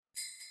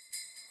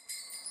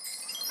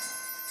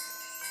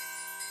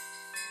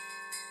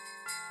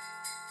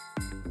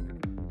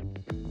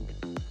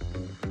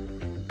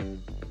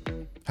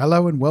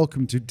Hello and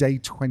welcome to day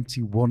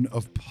 21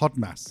 of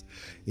Podmas.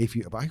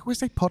 I always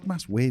say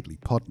Podmas weirdly,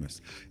 Podmas.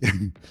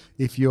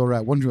 If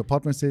you're wondering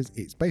what Podmas is,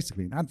 it's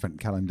basically an advent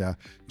calendar,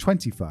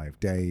 25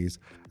 days,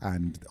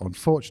 and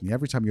unfortunately,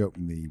 every time you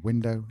open the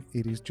window,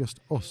 it is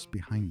just us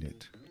behind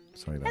it.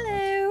 Sorry about that.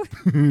 Hello,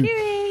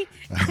 Gooey.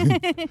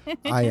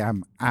 I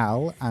am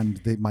Al,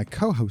 and my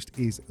co-host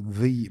is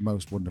the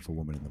most wonderful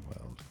woman in the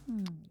world.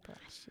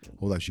 Bless you.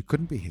 Although she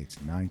couldn't be here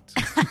tonight.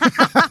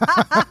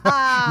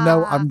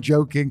 No, I'm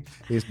joking.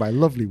 It's my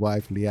lovely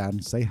wife,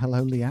 Leanne. Say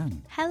hello,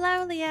 Leanne.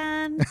 Hello,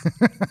 Leanne.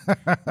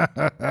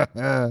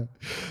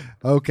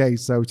 Okay,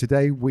 so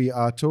today we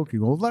are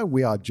talking, although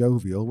we are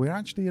jovial, we're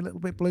actually a little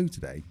bit blue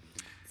today.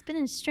 It's been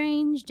a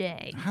strange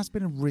day. It has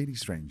been a really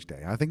strange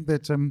day. I think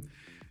that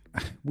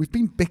we've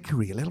been a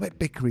little bit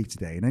bickery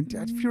today. And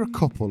if you're a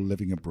couple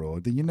living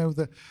abroad, then you know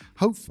that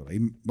hopefully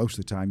most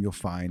of the time you're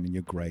fine and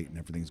you're great and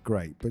everything's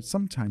great. But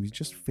sometimes you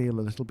just feel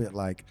a little bit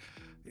like,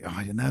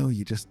 I don't know,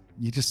 you just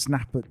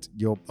snap at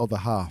your other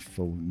half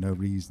for no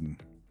reason.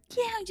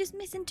 Yeah, I just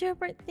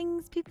misinterpret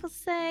things people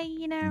say,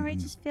 It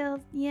just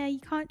feels, you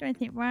can't do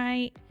anything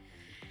right.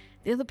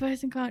 The other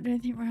person can't do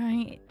anything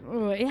right.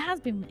 Oh, it has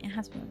been one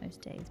of those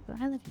days, but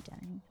I love you,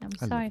 darling. I'm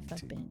sorry if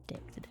I've been a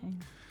dick today.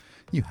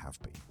 You have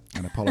been.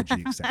 An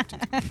apology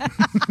accepted.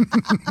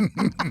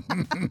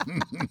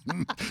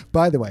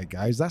 By the way,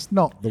 guys, that's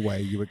not the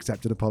way you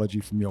accept an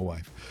apology from your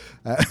wife.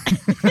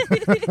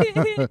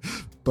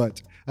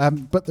 But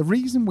the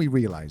reason we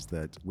realised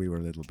that we were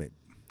a little bit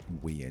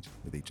weird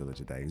with each other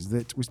today is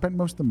that we spent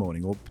most of the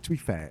morning, or to be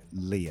fair,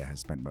 Leah has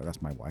spent,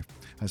 that's my wife,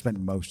 has spent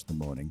most of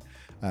the morning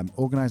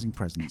organising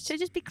presents. So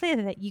just be clear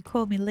that you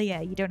call me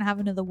Leah. You don't have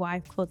another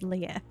wife called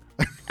Leah.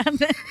 and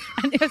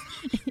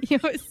your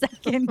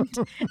second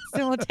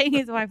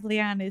simultaneous wife,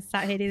 Leanne, is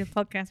sat here doing a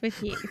podcast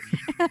with you.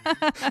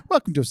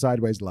 Welcome to a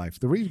sideways life.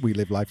 The reason we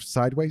live life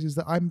sideways is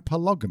that I'm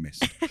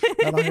polygamist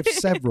and I have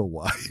several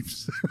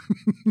wives.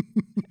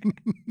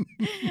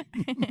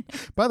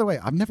 By the way,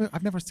 I've never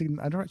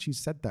actually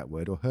said that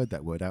word or heard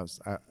that word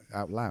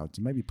out loud.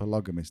 So maybe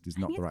polygamist is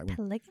not the right word.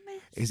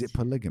 Polygamist? Is it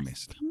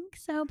polygamist? I think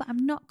so, but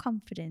I'm not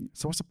confident.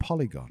 So what's a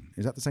polygon?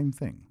 Is that the same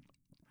thing?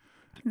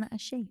 Isn't that a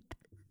shape?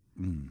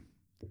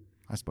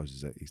 I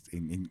suppose it's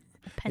in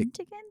a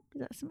pentagon?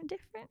 Is that something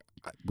different?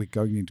 We're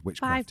going into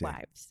witchcraft. 5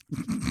 wives.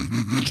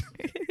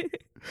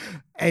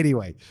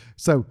 Anyway,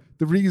 so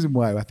the reason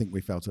why I think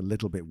we felt a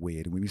little bit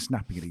weird and we were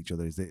snapping at each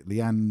other is that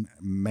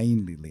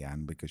mainly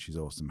Leanne, because she's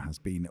awesome, has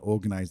been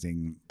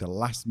organising the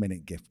last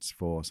minute gifts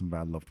for some of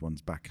our loved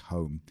ones back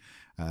home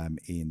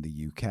in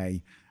the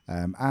UK.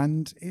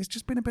 And it's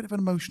just been a bit of an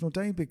emotional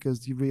day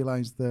because you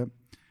realise that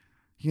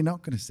you're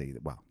not going to see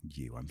that. Well,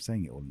 I'm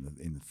saying it all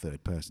in the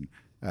third person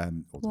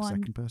or the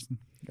second person.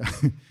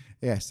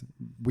 Yes,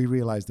 we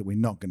realise that we're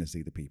not going to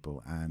see the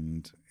people,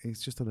 and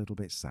it's just a little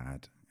bit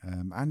sad.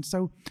 And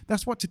so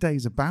that's what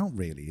today's about,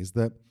 really, is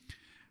that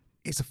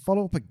it's a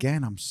follow-up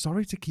again. I'm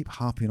sorry to keep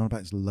harping on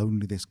about this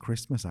lonely this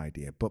Christmas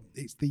idea, but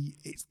it's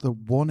the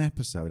one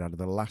episode out of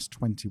the last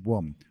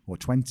 21 or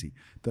 20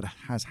 that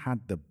has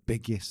had the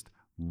biggest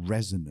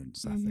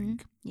resonance, I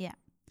think. Yeah.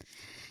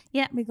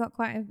 Yeah, we got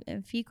quite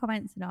a few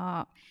comments in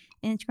our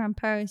Instagram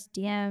posts,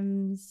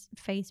 DMs,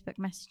 Facebook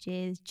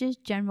messages,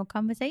 just general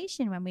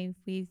conversation when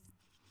we've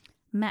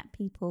met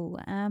people.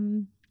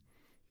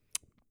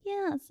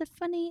 Yeah, it's a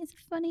funny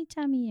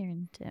time of year,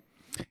 isn't it?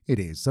 It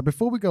is. So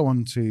before we go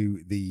on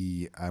to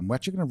the, we're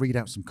actually going to read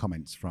out some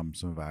comments from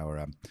some of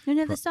our.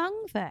 The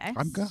song first.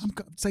 I'm going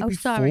to say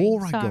sorry.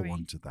 go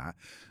on to that.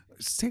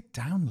 Sit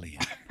down,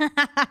 Leah.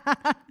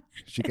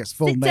 She gets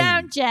full name. Sit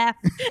down, Jeff.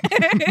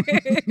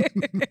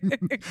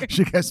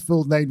 She gets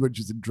full name when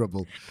she's in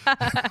trouble.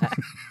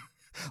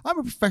 I'm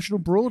a professional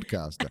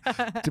broadcaster.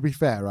 To be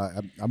fair,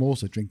 I'm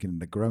also drinking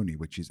a Negroni,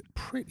 which is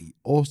pretty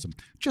awesome.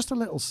 Just a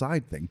little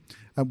side thing.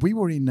 We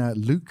were in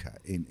Lucca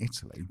in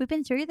Italy. We've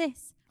been through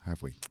this.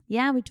 Have we?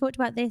 Yeah, we talked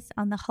about this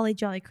on the Holly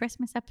Jolly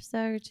Christmas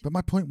episode. But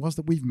my point was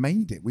that we've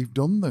made it. We've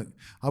done that.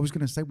 I was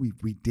going to say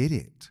we did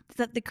it. Is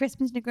that the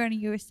Christmas Negroni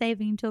you were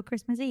saving until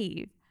Christmas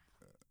Eve?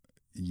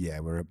 Yeah,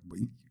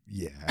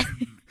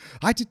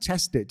 I had to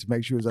test it to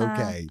make sure it was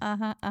okay.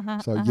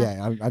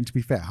 Yeah, and to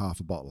be fair, half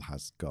a bottle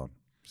has gone.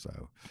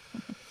 So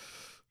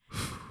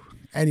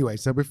anyway,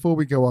 so before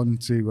we go on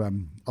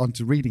to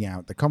reading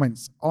out the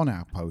comments on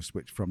our post,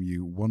 which from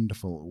you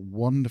wonderful,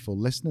 wonderful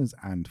listeners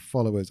and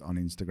followers on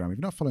Instagram. If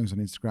you're not following us on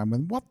Instagram,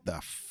 then what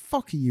the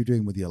fuck are you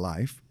doing with your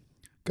life?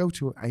 Go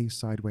to A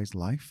Sideways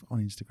Life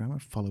on Instagram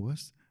and follow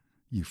us,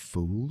 you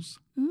fools.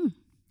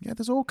 Yeah,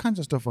 there's all kinds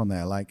of stuff on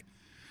there. Like,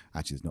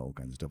 actually, there's not all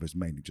kinds of stuff. It's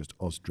mainly just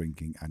us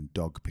drinking and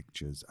dog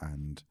pictures,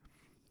 and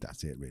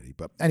that's it, really.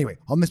 But anyway,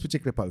 on this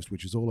particular post,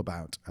 which is all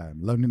about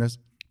loneliness,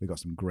 we got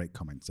some great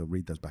comments. I'll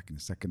read those back in a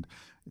second.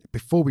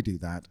 Before we do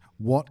that,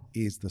 what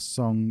is the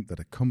song that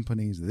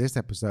accompanies this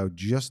episode?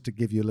 Just to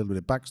give you a little bit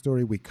of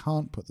backstory, we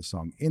can't put the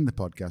song in the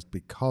podcast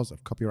because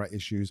of copyright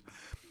issues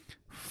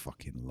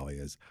Fucking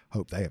lawyers.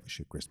 Hope they have a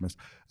shit Christmas.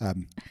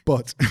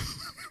 But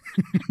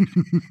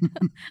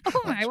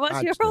Oh my,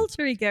 what's your actually-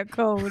 alter ego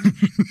called?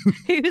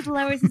 Who's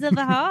Lois's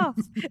other half?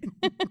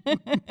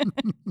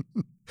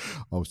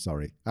 Oh,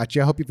 sorry.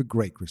 Actually, I hope you have a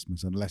great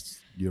Christmas, unless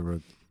you're a.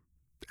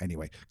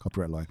 Anyway,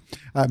 copyright lawyer.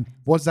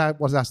 What's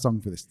our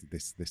song for this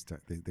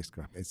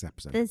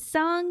episode? The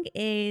song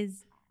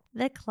is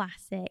the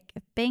classic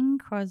Bing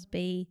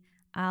Crosby,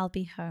 I'll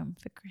Be Home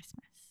for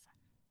Christmas.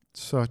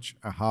 Such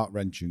a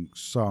heart-wrenching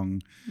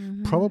song,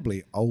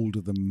 probably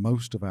older than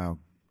most of our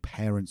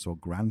parents or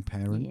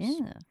grandparents.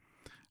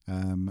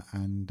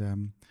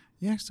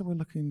 Yeah. So we're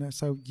looking.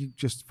 So you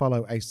just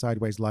follow A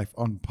Sideways Life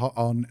on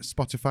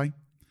Spotify.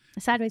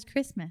 Sideways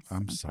Christmas. I'm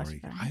on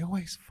sorry, Spotify. I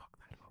always fuck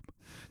that up.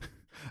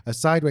 A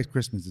Sideways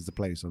Christmas is the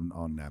place on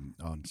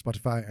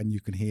Spotify, and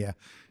you can hear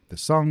the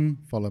song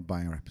followed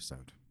by our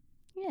episode.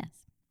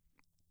 Yes.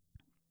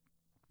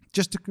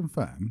 Just to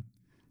confirm,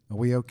 are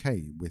we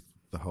okay with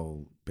the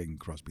whole Bing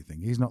Crosby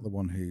thing? He's not the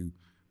one who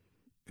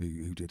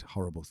did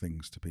horrible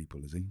things to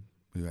people, is he?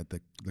 Who had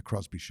the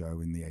Crosby show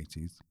in the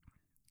 80s?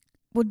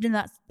 Well,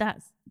 no,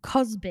 that's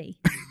Cosby.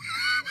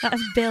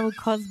 That's Bill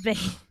Cosby.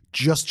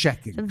 Just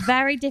checking. A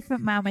very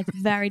different man with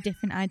very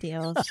different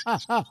ideals.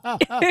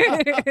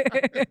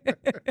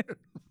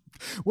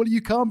 Well,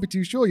 you can't be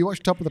too sure. You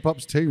watch Top of the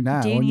Pops 2 now.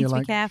 You do and need you're to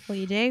like, be careful,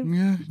 you do.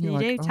 Yeah, You you're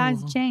do. like, Times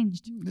oh, have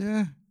changed.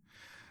 Yeah.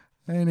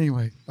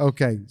 Anyway,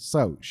 okay.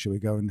 So, shall we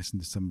go and listen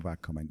to some of our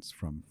comments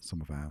from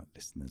some of our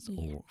listeners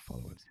or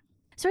followers?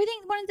 So I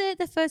think one of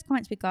the first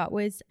comments we got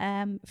was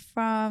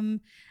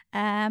from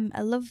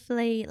a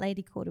lovely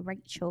lady called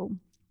Rachel,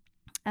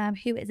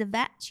 who is a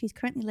vet. She's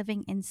currently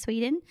living in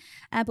Sweden.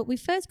 But we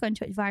first got in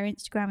touch via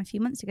Instagram a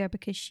few months ago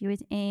because she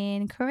was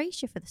in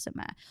Croatia for the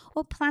summer,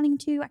 or planning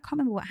to. I can't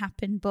remember what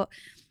happened, but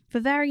for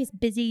various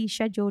busy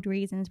scheduled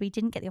reasons, we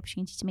didn't get the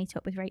opportunity to meet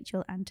up with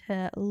Rachel and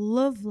her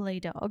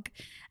lovely dog.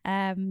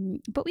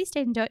 But we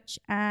stayed in touch,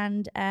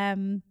 and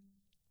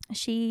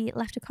she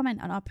left a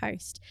comment on our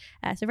post.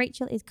 So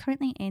Rachel is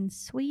currently in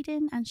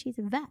Sweden and she's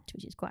a vet,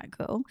 which is quite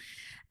cool.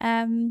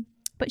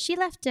 But she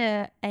left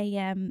a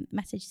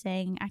message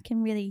saying, I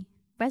can really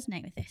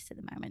resonate with this at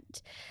the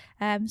moment.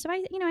 So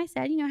I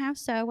said, how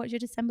so? What does your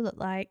December look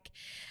like?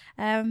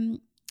 And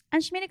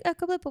she made a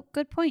couple of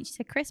good points. She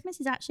said,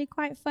 Christmas is actually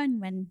quite fun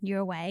when you're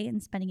away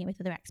and spending it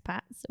with other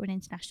expats or an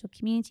international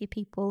community of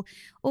people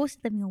also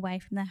living away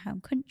from their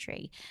home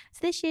country. So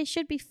this year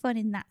should be fun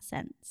in that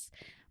sense.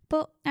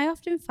 But I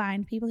often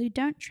find people who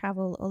don't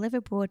travel or live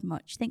abroad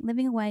much think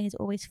living away is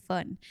always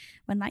fun,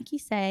 when, like you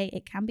say,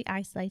 it can be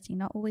isolating,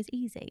 not always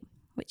easy,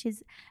 which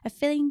is a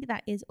feeling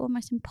that is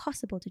almost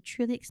impossible to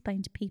truly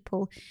explain to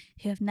people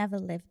who have never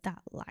lived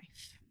that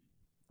life.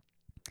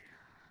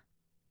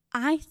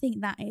 I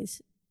think that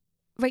is...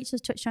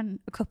 Rachel's touched on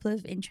a couple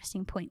of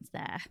interesting points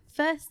there.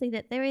 Firstly,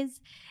 that it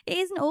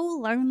isn't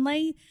all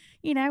lonely.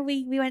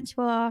 We went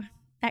to our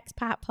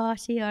expat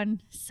party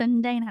on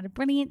Sunday and had a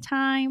brilliant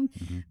time,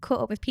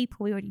 caught up with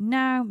people we already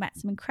know, met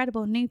some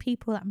incredible new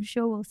people that I'm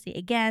sure we'll see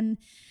again.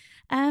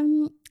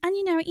 And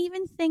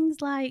even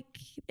things like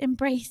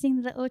embracing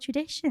the little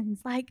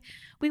traditions. Like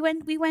we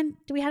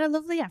had a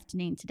lovely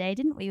afternoon today,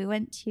 didn't we? We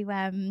went to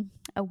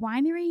a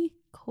winery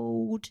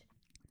called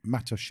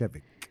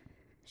Matoshevich.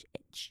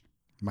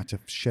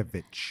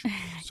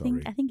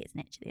 Sorry. I think it's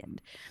Nitch at the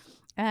end.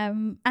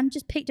 And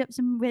just picked up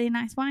some really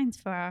nice wines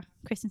for our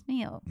Christmas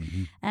meal.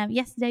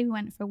 Yesterday we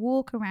went for a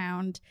walk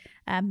around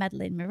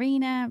Medellin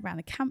Marina, around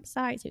the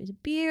campsite. So it was a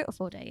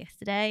beautiful day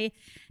yesterday.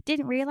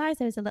 Didn't realise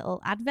there was a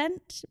little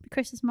Advent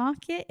Christmas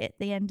market at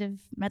the end of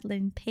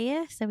Medellin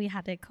Pier. So we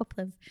had a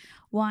couple of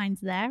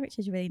wines there, which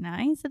was really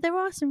nice. So there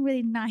are some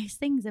really nice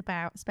things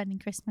about spending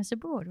Christmas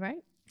abroad,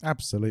 right?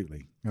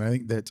 Absolutely. And I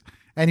think that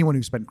anyone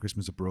who spent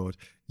Christmas abroad,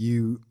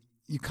 you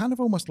kind of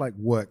almost like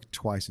work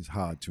twice as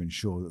hard to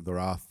ensure that there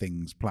are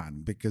things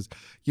planned, because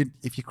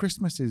if your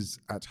Christmas is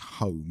at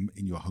home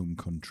in your home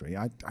country,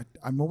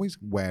 I'm always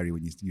wary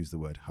when you use the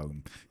word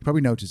home. You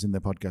probably notice in the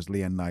podcast,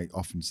 Leanne and I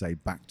often say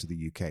back to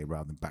the UK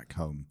rather than back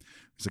home.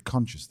 It's a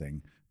conscious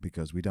thing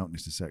because we don't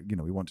necessarily,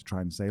 we want to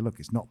try and say, look,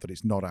 it's not that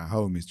it's not our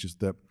home, it's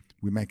just that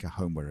we make a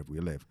home wherever we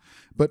live.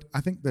 But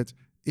I think that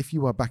if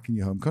you are back in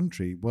your home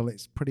country, well,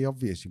 it's pretty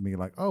obvious. You can be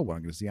like, oh, well,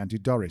 I'm going to see Auntie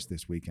Doris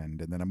this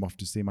weekend, and then I'm off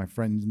to see my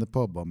friends in the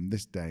pub on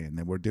this day, and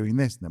then we're doing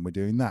this, and then we're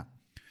doing that.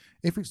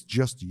 If it's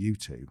just you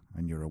two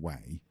and you're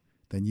away,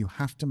 then you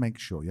have to make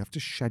sure, you have to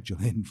schedule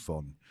in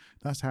fun.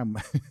 That's how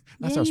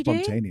how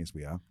spontaneous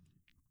we are.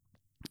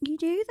 You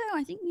do, though.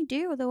 I think you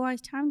do.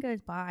 Otherwise, time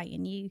goes by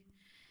and you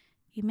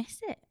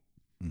miss it.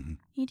 Mm-hmm.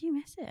 You do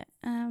miss it.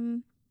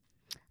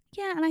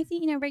 Yeah, and I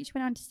think, Rachel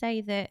went on to say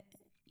that,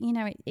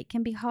 it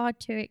can be hard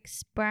to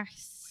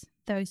express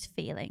those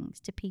feelings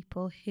to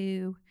people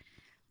who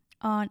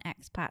aren't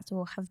expats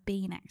or have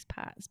been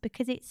expats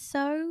because it's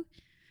so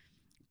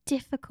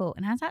difficult.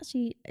 And I was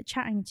actually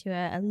chatting to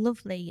a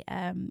lovely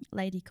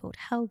lady called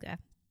Helga,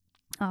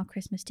 our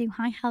Christmas do.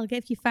 Hi, Helga,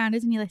 if you found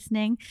us and you're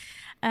listening.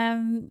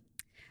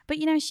 But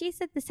But, she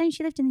said the same.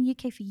 She lived in the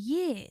UK for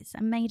years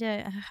and made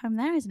a home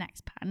there as an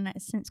expat, and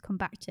has since come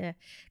back to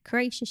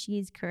Croatia. She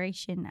is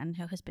Croatian and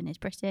her husband is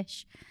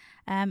British.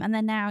 And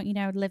they're now,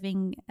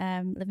 living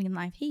in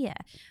life here.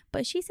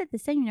 But she said the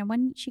same,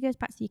 when she goes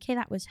back to the UK,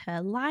 that was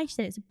her life. She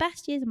said it's the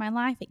best years of my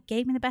life. It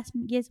gave me the best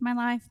years of my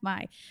life,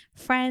 my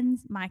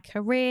friends, my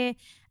career,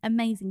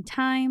 amazing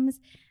times.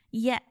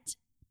 Yet,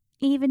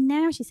 even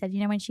now, she said,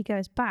 when she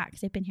goes back,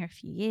 because they've been here a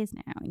few years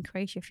now, in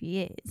Croatia a few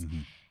years,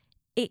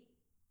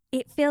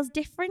 it feels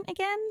different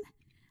again.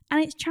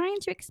 And it's trying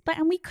to explain,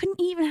 and we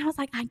couldn't even, I was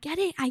like, I get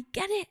it. I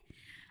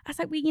was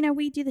like,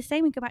 we do the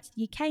same. We go back to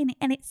the UK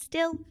and it's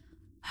still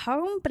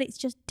home, but it's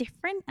just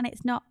different and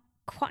it's not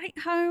quite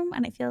home.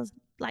 And it feels,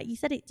 like you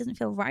said, it doesn't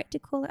feel right to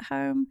call it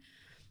home.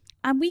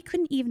 And we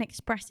couldn't even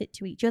express it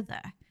to each other.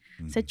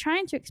 So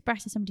trying to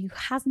express to somebody who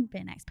hasn't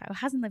been an expat, who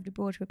hasn't lived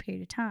abroad for a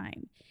period of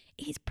time,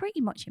 is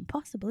pretty much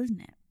impossible,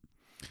 isn't it?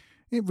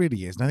 It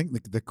really is. And I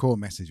think the core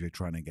message we're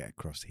trying to get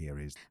across here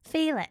is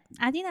feel it.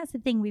 I think that's the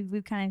thing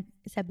we've kind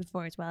of said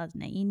before as well,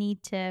 isn't it? You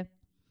need to.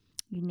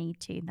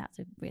 That's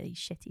a really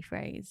shitty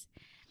phrase.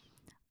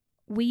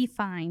 We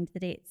find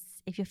that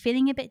if you're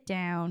feeling a bit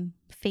down,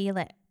 feel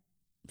it.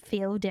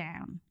 Feel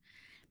down.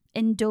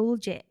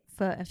 Indulge it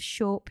for a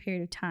short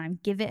period of time.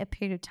 Give it a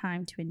period of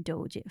time to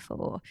indulge it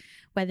for,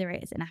 whether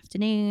it's an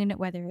afternoon,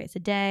 whether it's a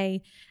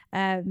day.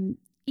 Watch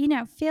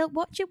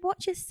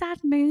a sad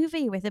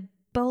movie with a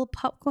bowl of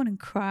popcorn and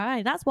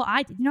cry. That's what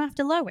I did.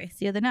 after Lois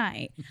the other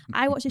night,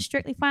 I watched a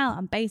Strictly Final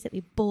and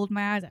basically bawled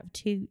my eyes out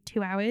for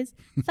 2 hours.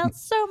 Felt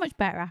so much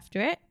better after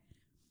it.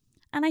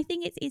 And I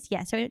think it's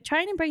so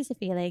try and embrace the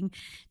feeling,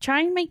 try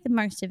and make the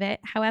most of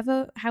it,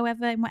 however,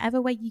 in whatever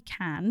way you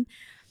can.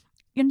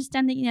 You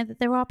understand that, that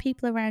there are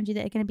people around you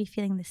that are going to be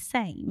feeling the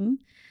same.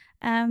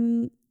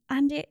 And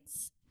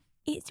it's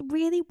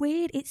really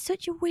weird. It's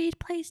such a weird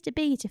place to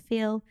be, to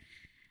feel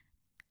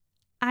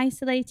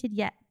isolated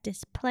yet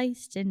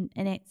displaced, and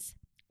it's,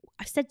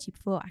 I've said to you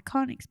before, I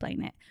can't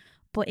explain it,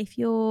 but if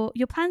your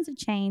plans have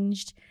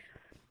changed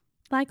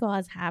like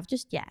ours have,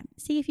 just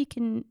see if you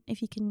can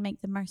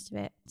make the most of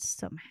it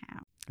somehow.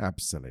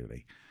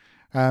 Absolutely.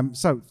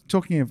 So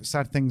talking of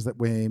sad things that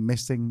we're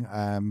missing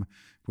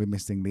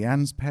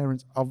Leanne's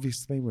parents,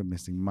 obviously. We're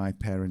missing my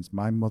parents.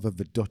 My mother,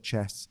 the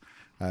Duchess,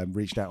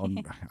 reached out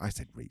on... I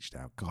said reached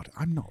out. God,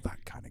 I'm not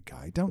that kind of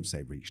guy. Don't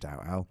say reached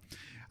out, Al.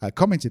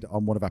 Commented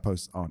on one of our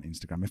posts on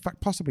Instagram. In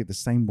fact, possibly the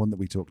same one that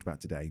we talked about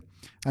today.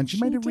 And she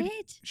made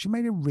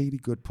a really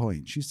good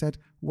point. She said,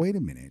 wait a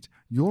minute,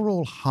 you're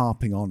all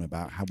harping on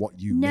about what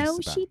you miss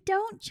about... No, she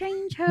don't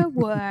change her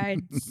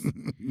words.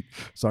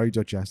 Sorry,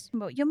 Duchess.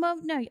 But your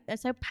mum, no.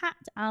 So Pat,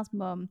 Al's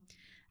mum,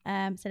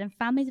 said, and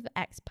families of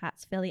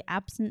expats feel the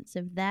absence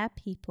of their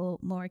people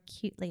more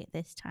acutely at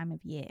this time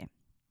of year.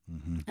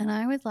 Mm-hmm. And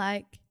I was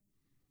like,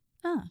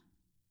 oh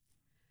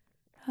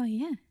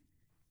yeah,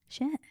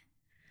 shit.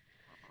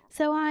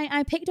 So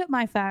I picked up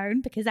my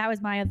phone, because that was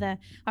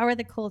our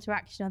other call to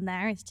action on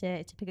there, is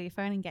to pick up your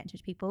phone and get in touch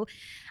with people.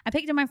 I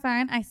picked up my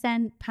phone, I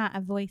sent Pat a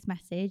voice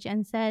message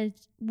and said,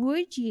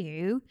 would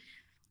you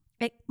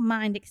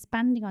mind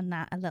expanding on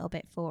that a little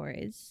bit for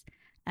us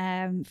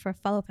for a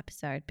follow-up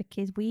episode?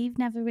 Because we've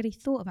never really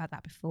thought about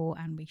that before,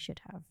 and we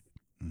should have.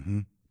 Mm-hmm.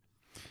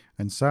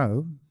 And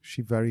so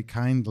she very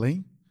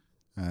kindly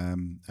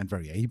and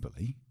very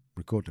ably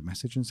recorded a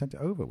message and sent it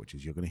over, which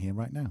is you're going to hear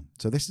right now.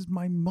 So this is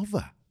my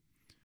mother.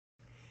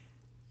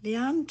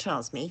 Leanne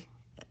tells me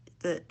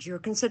that you're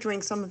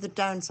considering some of the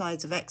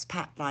downsides of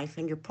expat life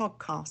in your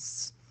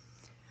podcasts.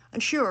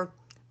 And sure,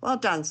 while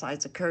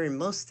downsides occur in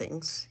most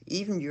things,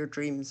 even your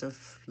dreams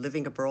of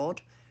living abroad,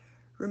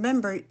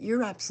 remember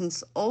your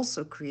absence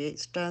also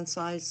creates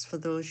downsides for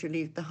those you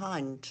leave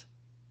behind.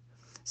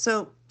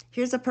 So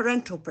here's a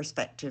parental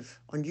perspective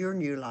on your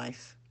new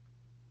life.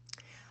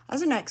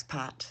 As an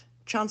expat,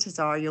 chances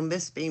are you'll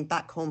miss being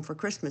back home for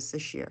Christmas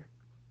this year.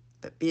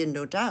 But be in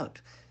no doubt,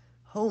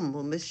 home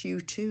will miss you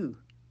too.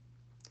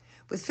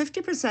 With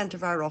 50%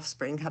 of our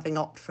offspring having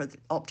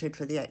opted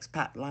for the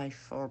expat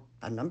life for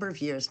a number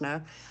of years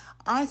now,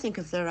 I think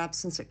of their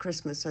absence at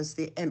Christmas as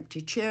the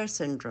empty chair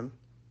syndrome.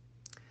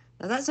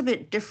 Now that's a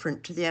bit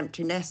different to the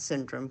empty nest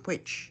syndrome,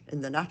 which,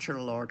 in the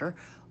natural order,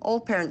 all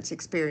parents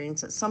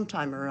experience at some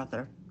time or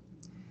other.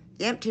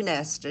 The empty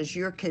nest is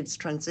your kids'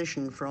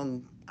 transition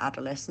from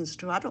adolescence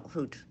to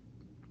adulthood.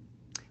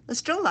 They're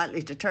still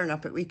likely to turn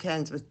up at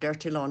weekends with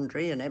dirty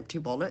laundry and empty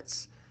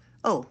wallets.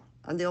 Oh,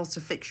 and they also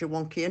fix your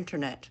wonky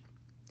internet.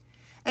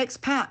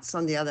 Expats,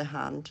 on the other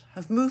hand,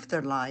 have moved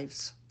their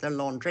lives, their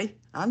laundry,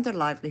 and their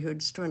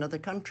livelihoods to another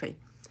country.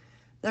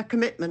 Their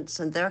commitments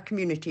and their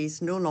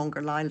communities no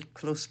longer lie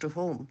close to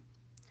home.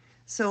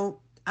 So,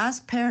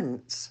 as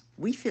parents,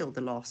 we feel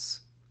the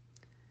loss.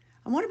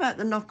 And what about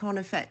the knock-on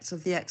effects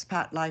of the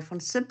expat life on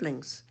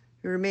siblings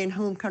who remain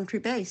home country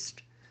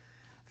based?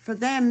 For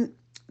them,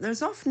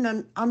 there's often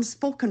an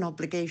unspoken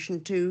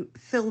obligation to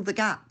fill the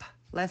gap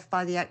left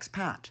by the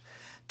expat,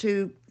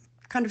 to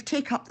kind of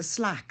take up the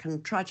slack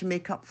and try to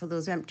make up for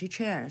those empty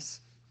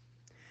chairs.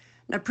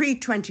 Now,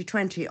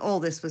 pre-2020, all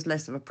this was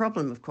less of a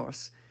problem, of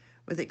course.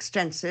 With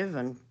extensive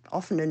and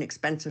often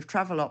inexpensive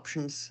travel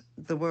options,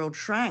 the world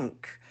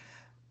shrank.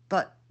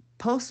 But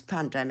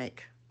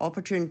post-pandemic,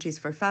 opportunities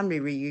for family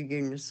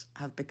reunions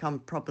have become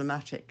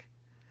problematic.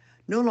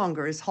 No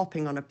longer is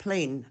hopping on a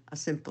plane a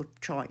simple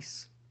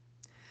choice.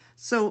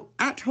 So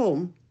at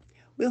home,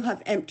 we'll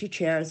have empty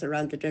chairs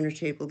around the dinner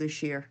table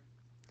this year.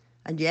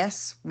 And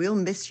yes, we'll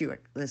miss you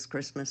this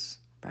Christmas,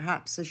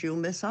 perhaps as you'll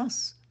miss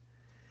us.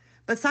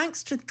 But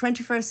thanks to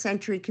 21st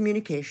century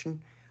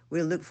communication,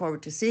 we'll look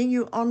forward to seeing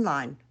you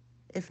online,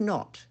 if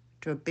not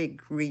to a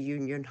big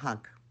reunion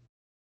hug.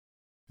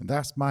 And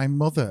that's my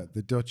mother,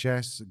 the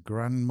Duchess,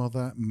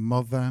 grandmother,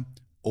 mother,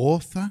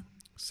 author.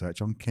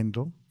 Search on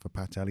Kindle for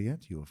Pat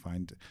Elliott. You'll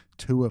find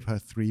 2 of her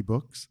 3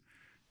 books.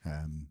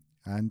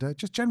 And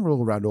just general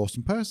all-around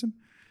awesome person.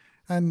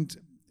 And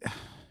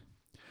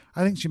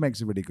I think she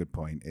makes a really good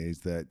point, is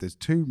that there's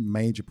 2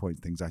 major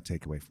things I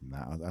take away from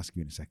that. I'll ask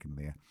you in a second,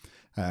 Leah.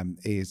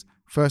 Is,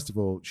 first of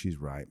all, she's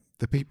right.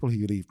 The people who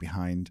you leave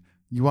behind,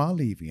 you are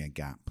leaving a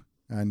gap.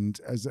 And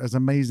as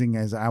amazing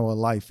as our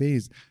life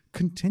is,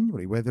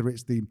 continually, whether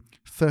it's the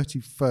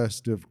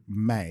 31st of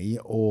May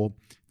or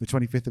the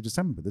 25th of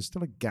December, there's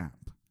still a gap.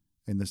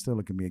 And there's still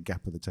going to be a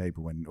gap at the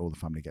table when all the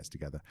family gets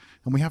together.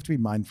 And we have to be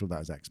mindful of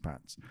that as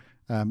expats.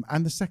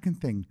 And the second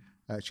thing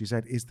she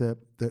said is that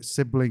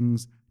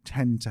siblings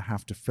tend to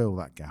have to fill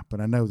that gap.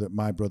 And I know that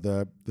my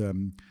brother,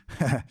 who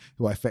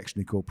I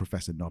affectionately call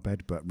Professor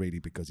Knobhead, but really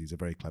because he's a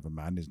very clever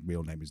man, his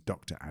real name is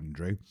Dr.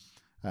 Andrew.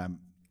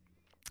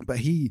 But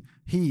he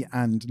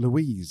and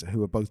Louise,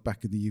 who are both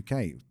back in the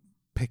UK,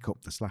 pick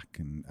up the slack,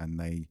 and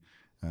they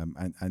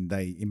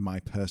in my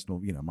personal,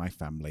 my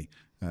family,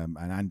 and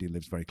Andy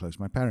lives very close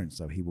to my parents,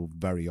 so he will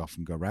very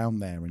often go around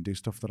there and do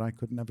stuff that I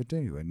could never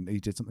do. And he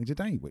did something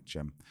today, which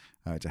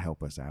to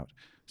help us out.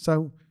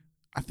 So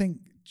I think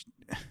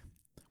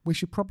we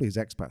should probably, as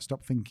expats,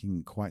 stop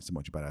thinking quite so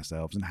much about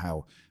ourselves and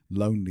how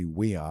lonely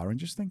we are, and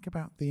just think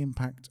about the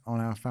impact on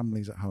our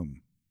families at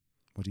home.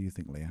 What do you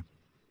think, Leah?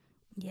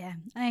 Yeah,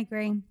 I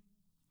agree.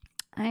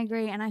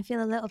 And I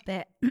feel a little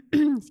bit,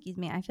 excuse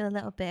me, I feel a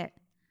little bit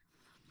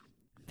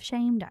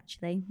ashamed,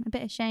 actually. A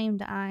bit ashamed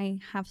that I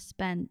have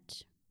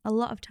spent a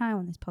lot of time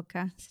on this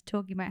podcast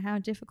talking about how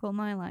difficult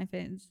my life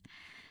is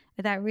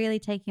without really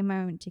taking a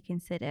moment to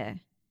consider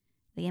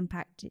the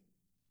impact,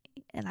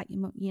 like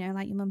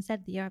your mum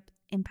said, the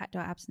impact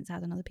our absence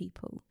has on other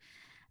people,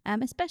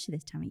 especially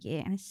this time of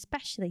year and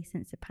especially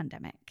since the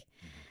pandemic.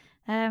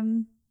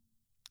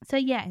 So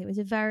yeah, it was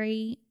a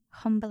very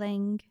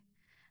humbling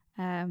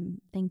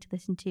thing to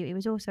listen to. It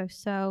was also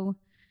so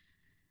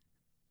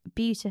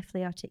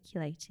beautifully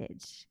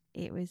articulated.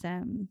 It was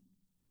and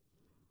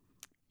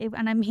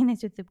I mean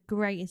this with the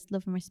greatest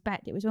love and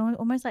respect. It was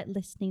almost like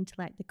listening to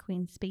like the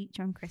Queen's speech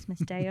on Christmas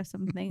Day or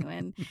something.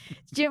 And do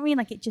you know what I mean?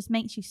 Like, it just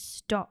makes you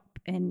stop.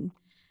 And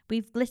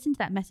we've listened to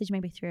that message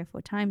maybe 3 or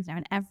 4 times now,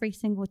 and every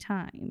single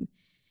time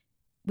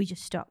we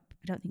just stop.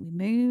 I don't think we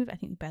move. I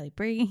think we barely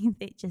breathe.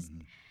 It just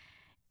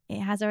it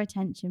has our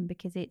attention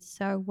because it's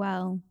so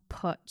well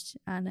put.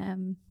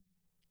 And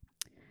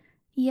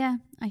yeah,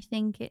 I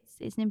think it's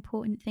an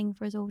important thing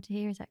for us all to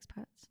hear as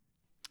expats.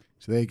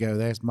 So there you go.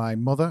 There's my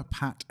mother,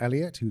 Pat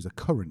Elliott, who's a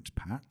current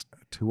Pat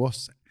to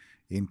us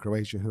in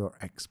Croatia who are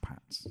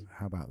expats.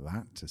 How about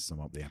that to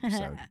sum up the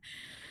episode?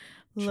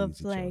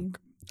 Lovely.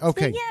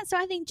 Okay. So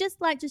I think just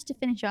to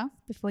finish off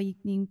before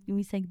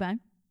we say goodbye,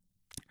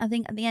 I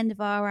think at the end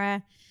of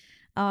our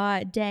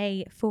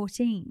day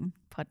 14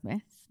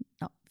 Podmas,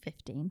 not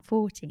 15,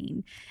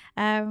 14,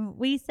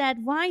 we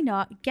said, why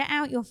not get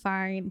out your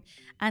phone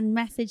and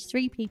message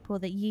 3 people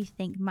that you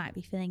think might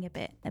be feeling a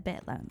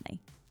bit lonely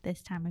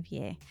this time of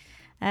year.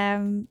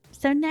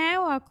 So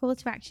now our call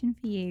to action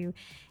for you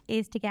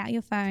is to get out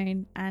your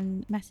phone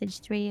and message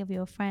 3 of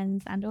your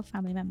friends and or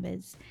family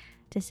members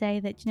to say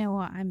that, you know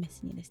what, I'm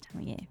missing you this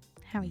time of year.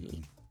 How are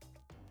you?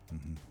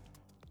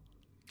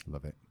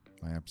 Love it.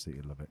 I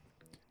absolutely love it.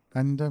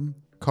 And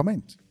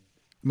comment.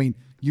 I mean,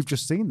 you've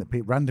just seen that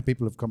random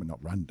people have commented,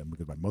 not random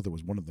because my mother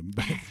was one of them,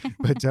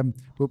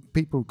 but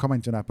people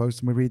comment on our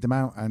posts and we read them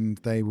out, and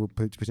they will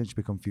potentially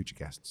become future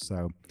guests.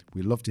 So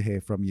we love to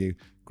hear from you.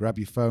 Grab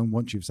your phone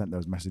once you've sent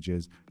those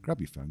messages. Grab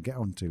your phone, get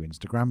onto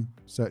Instagram,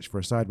 search for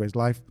A Sideways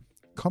Life,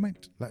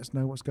 comment, let us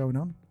know what's going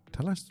on.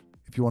 Tell us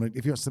if you want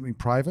something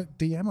private.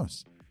 DM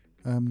us.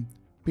 I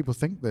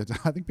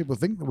think people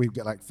think that we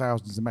get like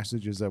thousands of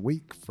messages a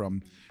week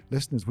from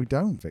listeners. We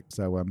don't.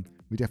 So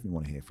we definitely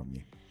want to hear from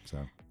you. So.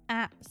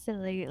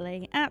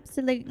 Absolutely.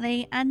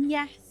 And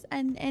yes,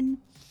 and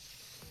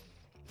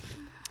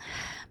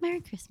Merry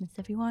Christmas,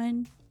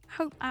 everyone.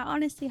 I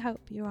honestly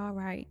hope you're all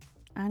right.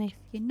 And if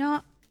you're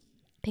not,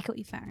 pick up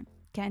your phone,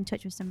 get in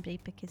touch with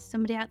somebody, because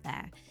somebody out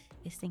there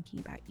is thinking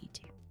about you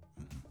too.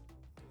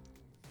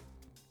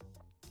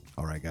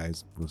 All right,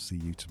 guys, we'll see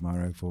you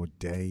tomorrow for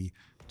day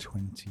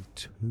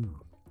 22.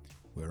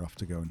 We're off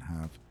to go and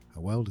have a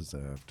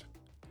well-deserved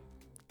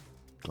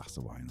glass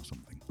of wine or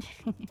something.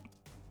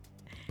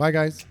 Bye,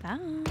 guys. Bye.